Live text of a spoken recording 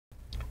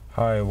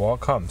Hi,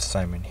 welcome.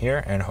 Simon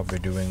here and hope you're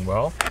doing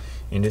well.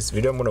 In this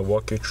video, I'm going to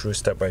walk you through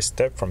step by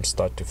step from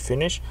start to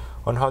finish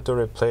on how to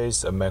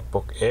replace a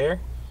MacBook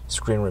Air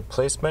screen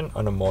replacement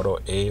on a model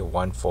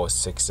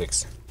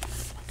A1466.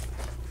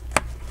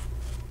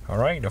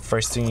 Alright, the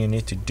first thing you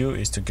need to do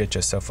is to get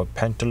yourself a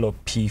Pentalobe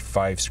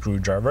P5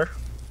 screwdriver.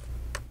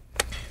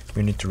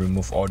 We need to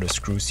remove all the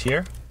screws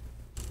here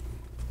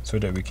so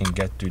that we can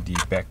get to the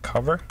back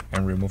cover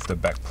and remove the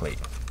back plate.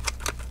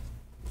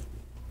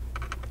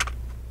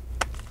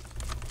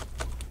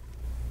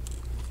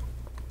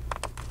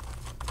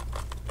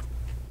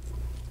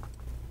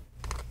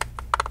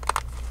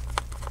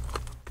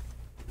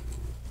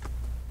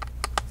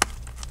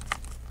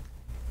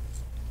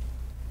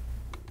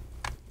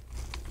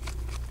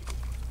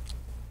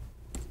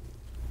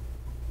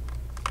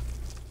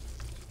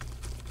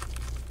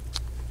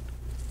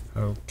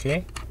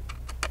 Okay,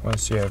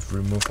 once you have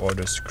removed all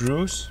the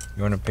screws,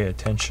 you want to pay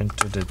attention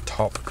to the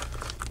top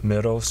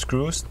middle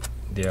screws.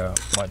 They are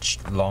much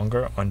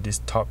longer on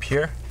this top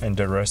here and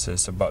the rest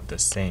is about the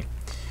same.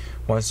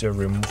 Once you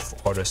remove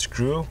all the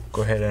screw,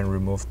 go ahead and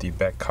remove the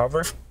back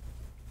cover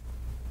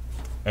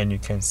and you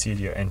can see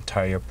the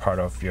entire part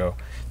of the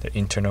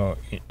internal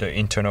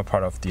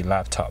part of the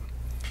laptop.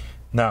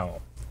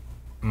 Now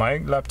my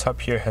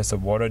laptop here has a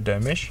water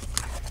damage.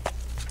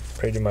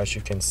 Pretty much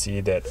you can see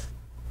that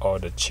all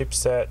the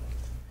chipset,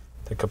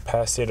 the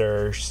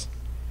capacitors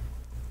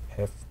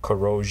have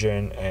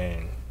corrosion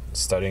and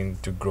starting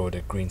to grow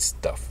the green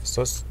stuff.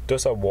 So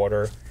those are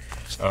water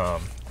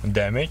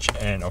damage,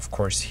 and of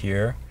course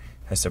here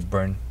has a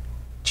burnt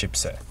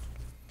chipset.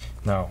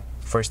 Now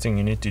first thing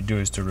you need to do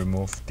is to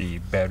remove the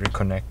battery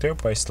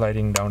connector by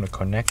sliding down the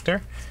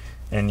connector,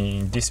 and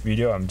in this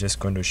video I'm just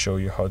going to show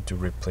you how to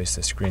replace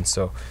the screen,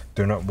 so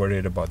do not worry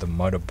about the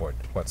motherboard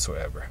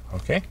whatsoever.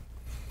 Okay,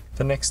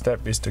 the next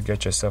step is to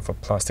get yourself a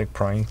plastic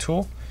prying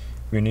tool.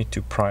 We need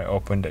to pry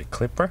open that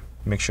clipper.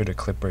 Make sure the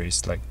clipper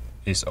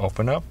is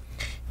open up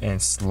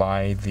and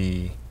slide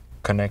the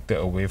connector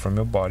away from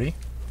your body.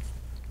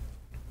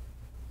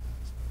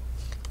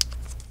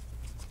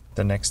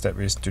 The next step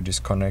is to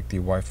disconnect the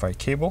Wi-Fi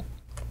cable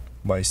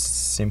by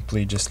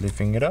simply just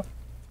lifting it up.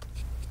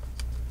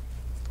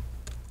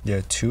 There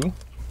are two,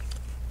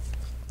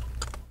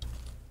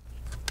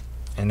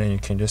 and then you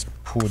can just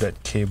pull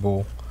that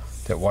cable,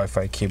 that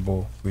Wi-Fi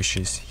cable which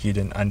is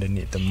hidden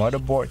underneath the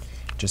motherboard,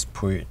 just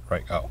pull it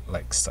right out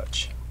like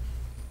such.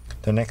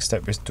 The next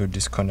step is to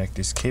disconnect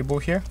this cable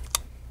here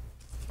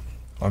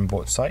on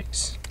both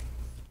sides.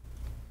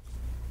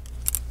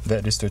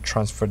 That is to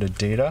transfer the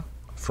data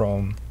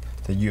from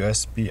the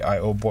USB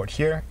I/O board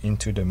here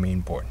into the main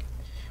board.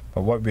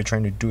 But what we're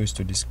trying to do is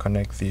to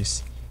disconnect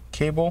this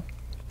cable.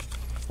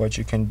 What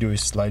you can do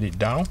is slide it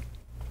down.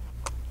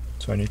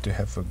 So I need to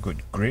have a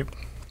good grip.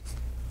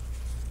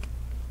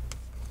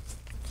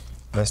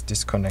 Let's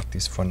disconnect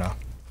this for now.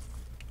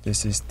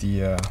 This is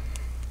the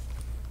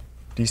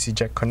DC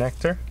jack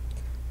connector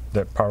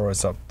that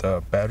powers up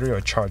the battery or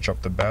charge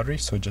up the battery.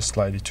 So just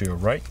slide it to your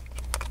right,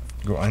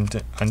 go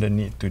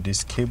underneath to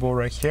this cable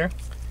right here,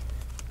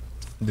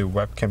 the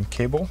webcam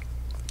cable,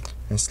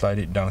 and slide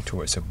it down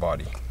towards your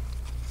body.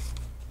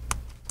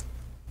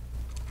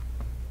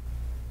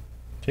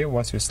 Okay,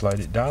 once you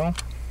slide it down,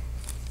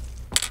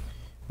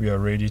 we are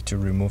ready to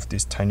remove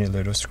this tiny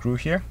little screw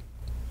here.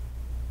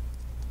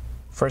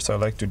 First, I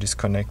like to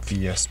disconnect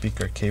the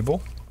speaker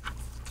cable.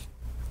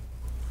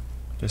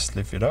 Just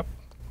lift it up.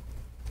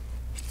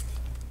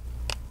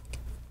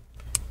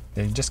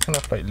 Then just kind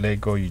of like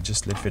Lego, you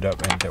just lift it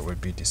up and that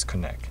would be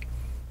disconnect.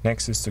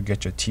 Next is to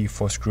get your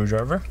T4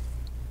 screwdriver.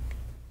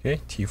 Okay,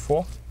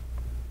 T4.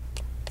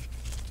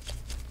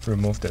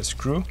 Remove that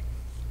screw.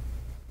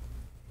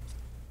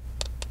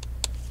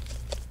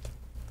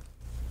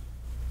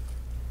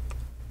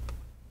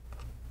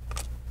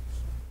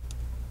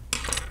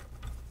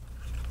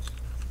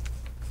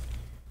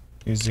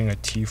 Using a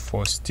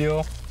T4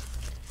 steel,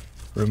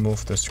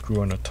 remove the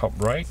screw on the top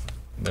right.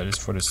 That is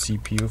for the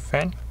CPU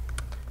fan.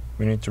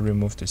 We need to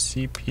remove the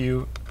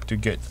CPU to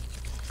get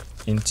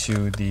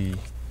into the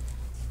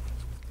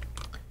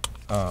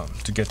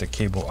to get the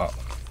cable out.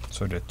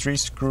 So the 3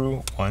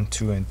 screw, 1,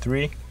 2, and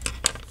 3.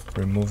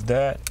 Remove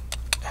that.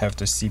 Have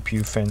the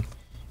CPU fan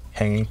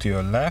hanging to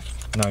your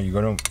left. Now you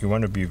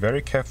want to be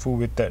very careful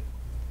with that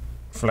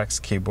flex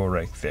cable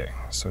right there.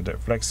 So that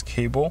flex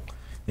cable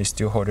is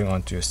still holding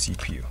on to your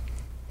CPU.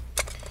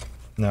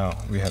 Now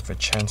we have a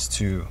chance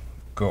to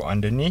go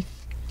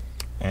underneath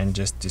and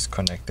just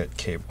disconnect that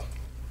cable.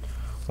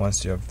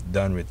 Once you have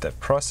done with that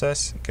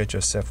process, get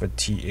yourself a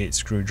T8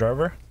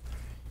 screwdriver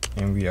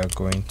and we are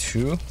going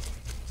to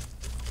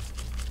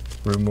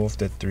remove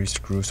the 3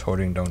 screws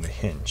holding down the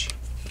hinge.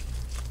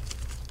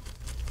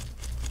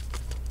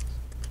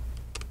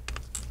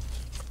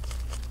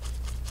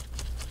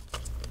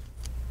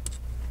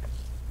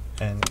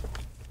 And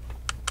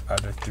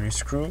other 3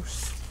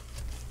 screws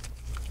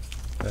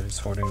that is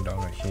holding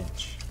down the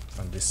hinge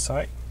on this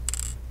side,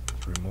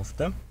 remove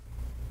them.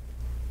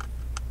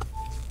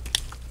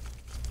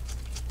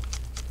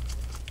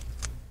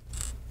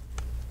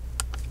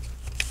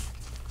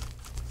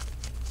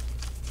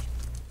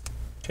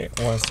 Okay,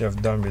 once you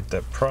have done with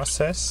that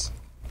process,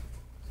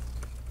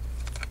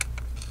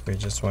 we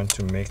just want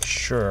to make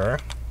sure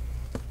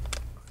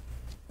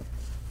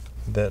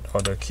that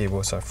all the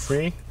cables are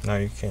free. Now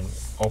you can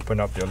open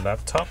up your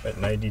laptop at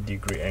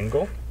 90-degree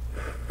angle.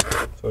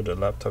 So the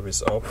laptop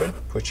is open,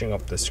 pushing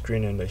up the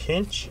screen and the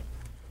hinge.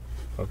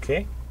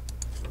 Okay,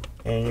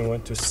 and you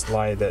want to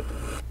slide that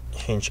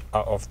hinge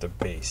out of the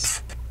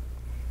base.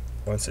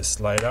 Once it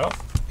slides out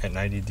at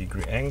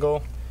 90-degree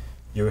angle,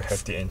 you will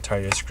have the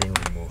entire screen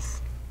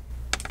removed,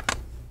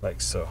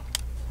 like so.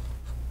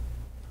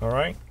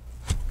 Alright,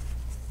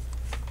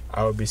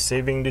 I will be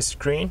saving this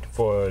screen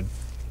for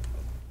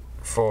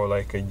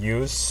like a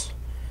use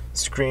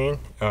screen.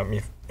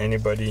 If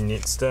anybody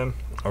needs them,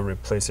 I'll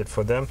replace it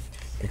for them,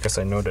 because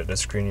I know that the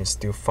screen is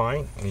still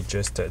fine. It's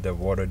just that the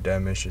water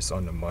damage is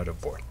on the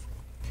motherboard.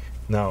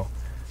 Now,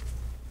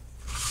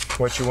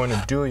 what you want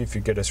to do if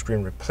you get a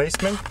screen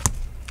replacement,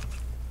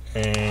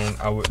 and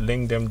I would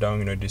link them down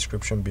in the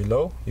description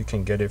below. You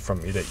can get it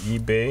from either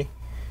eBay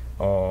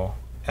or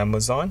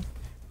Amazon.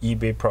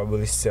 eBay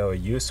probably sell a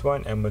used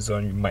one.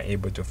 Amazon, you might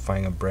able to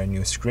find a brand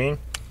new screen.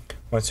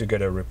 Once you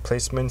get a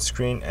replacement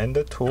screen and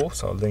the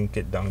tools, I'll link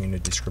it down in the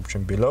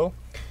description below.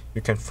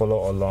 You can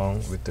follow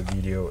along with the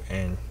video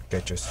and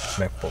get your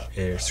MacBook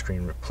Air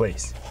screen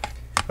replaced.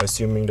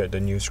 Assuming that the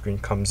new screen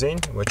comes in,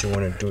 what you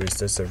want to do is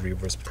just a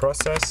reverse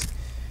process.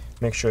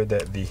 Make sure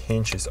that the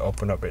hinge is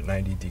open up at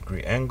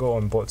 90-degree angle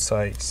on both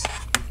sides,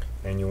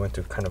 and you want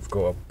to kind of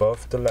go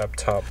above the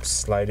laptop,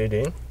 slide it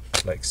in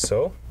like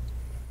so,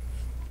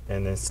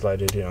 and then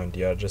slide it in on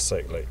the other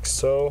side like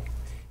so.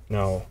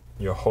 Now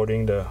you're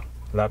holding the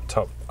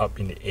laptop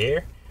up in the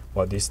air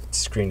while this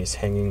screen is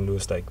hanging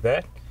loose like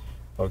that.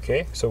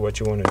 Okay, so what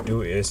you want to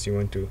do is you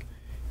want to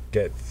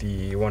get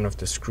the one of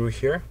the screw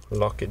here,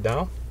 lock it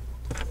down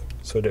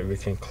so that we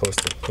can close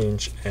the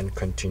hinge and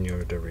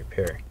continue the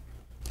repair.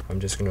 I'm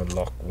just going to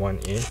lock one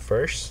in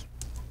first.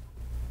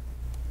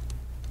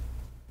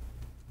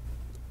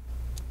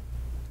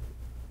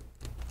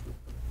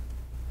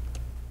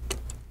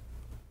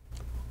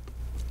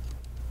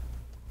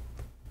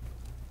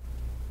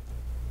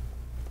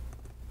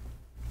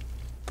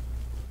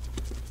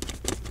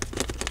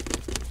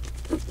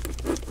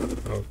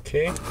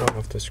 Okay, one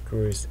of the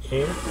screws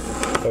in,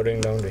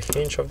 holding down the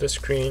hinge of the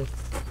screen,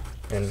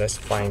 and let's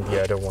find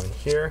the other one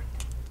here.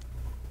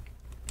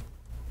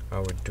 I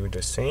would do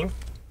the same.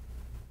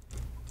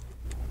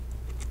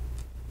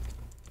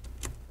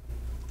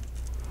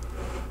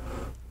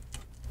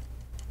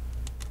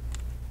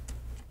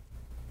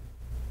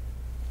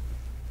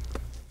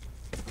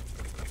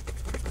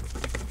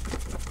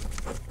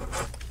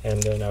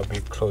 And then I'll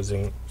be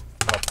closing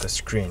up the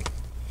screen.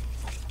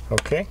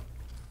 Okay,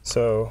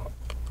 so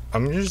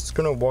I'm just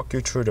gonna walk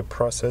you through the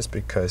process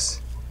because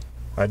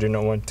I do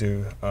not want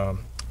to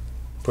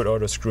put all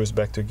the screws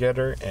back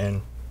together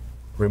and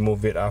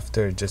remove it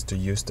after, just to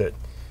use that,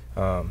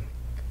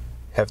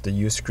 have the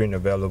use screen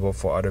available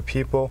for other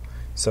people.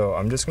 So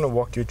I'm just gonna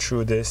walk you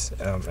through this,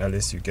 at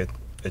least you get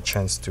a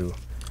chance to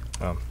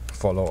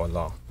follow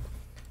along.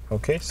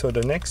 Okay, so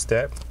the next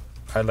step,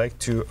 I like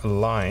to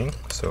align.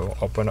 So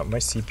open up my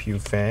CPU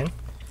fan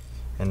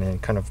and then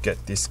kind of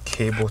get this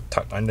cable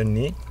tucked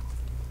underneath.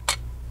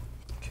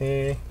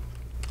 Okay,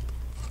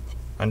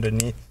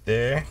 underneath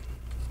there,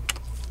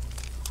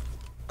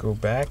 go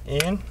back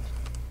in.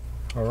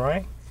 All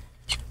right,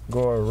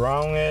 go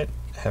around it,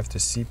 have the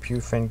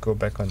CPU fan go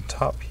back on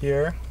top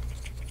here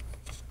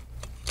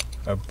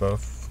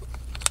above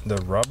the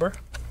rubber.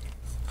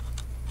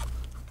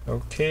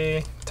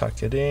 Okay,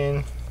 tuck it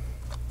in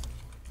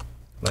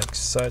like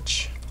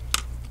such.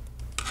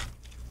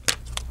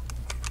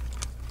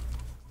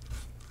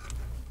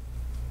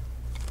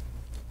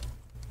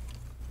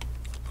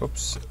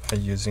 Oops,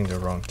 I'm using the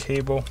wrong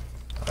cable.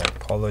 I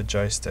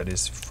apologize, that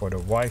is for the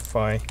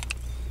Wi-Fi,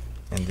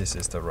 and this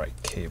is the right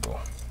cable.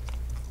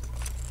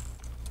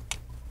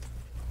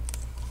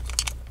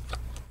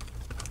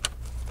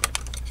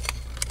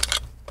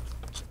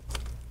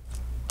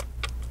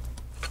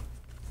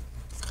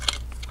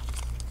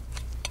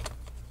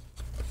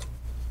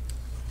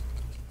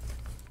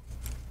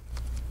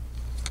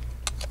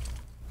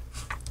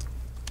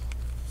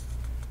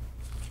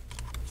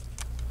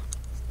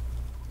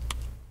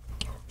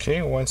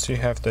 Okay, once you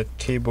have the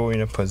cable in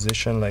a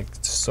position like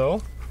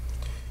so,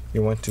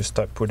 you want to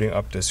start putting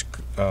up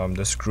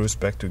the screws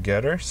back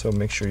together. So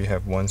make sure you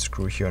have one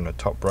screw here on the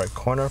top right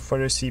corner for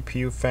the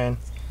CPU fan,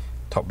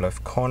 top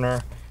left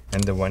corner,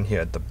 and the one here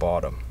at the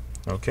bottom.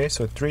 Okay,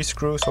 so three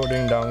screws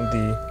holding down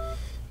the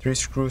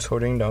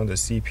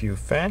CPU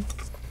fan,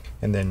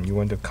 and then you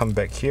want to come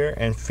back here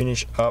and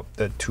finish up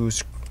the two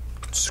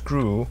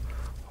screw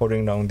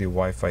holding down the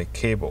Wi-Fi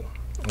cable.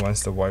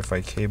 Once the Wi-Fi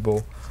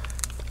cable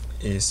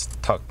is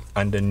tucked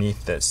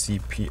underneath that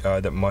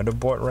the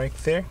motherboard right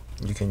there,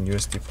 you can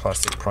use the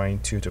plastic prying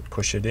tool to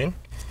push it in.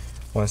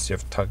 Once you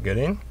have tucked it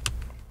in,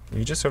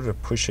 you just have to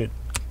push it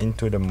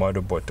into the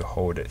motherboard to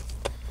hold it.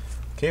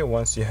 Okay,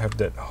 once you have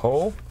that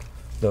hole,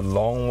 the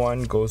long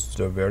one goes to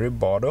the very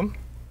bottom.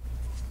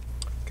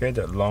 Okay,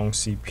 that long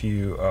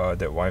CPU, that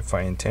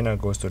Wi-Fi antenna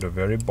goes to the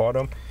very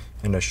bottom,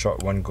 and the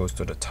short one goes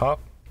to the top.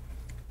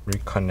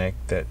 Reconnect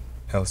that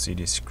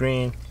LCD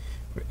screen.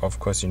 Of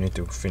course, you need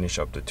to finish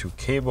up the 2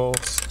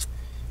 cables,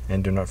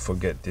 and do not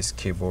forget this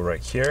cable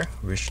right here,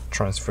 which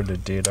transfer the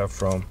data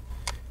from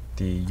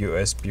the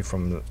USB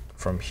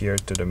from here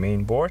to the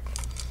main board,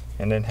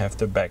 and then have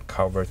the back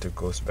cover that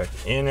goes back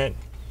in it,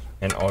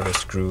 and all the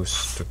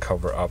screws to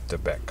cover up the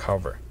back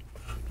cover.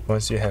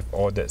 Once you have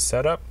all that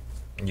set up,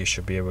 you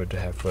should be able to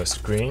have a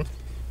screen,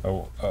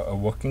 a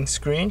working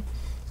screen.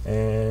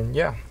 And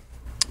yeah,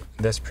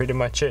 that's pretty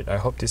much it. I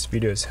hope this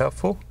video is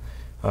helpful.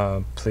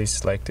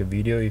 Please like the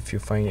video if you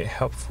find it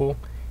helpful,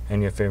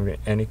 and if you have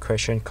any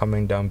question,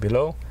 comment down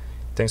below.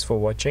 Thanks for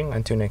watching.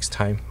 Until next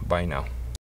time, bye now.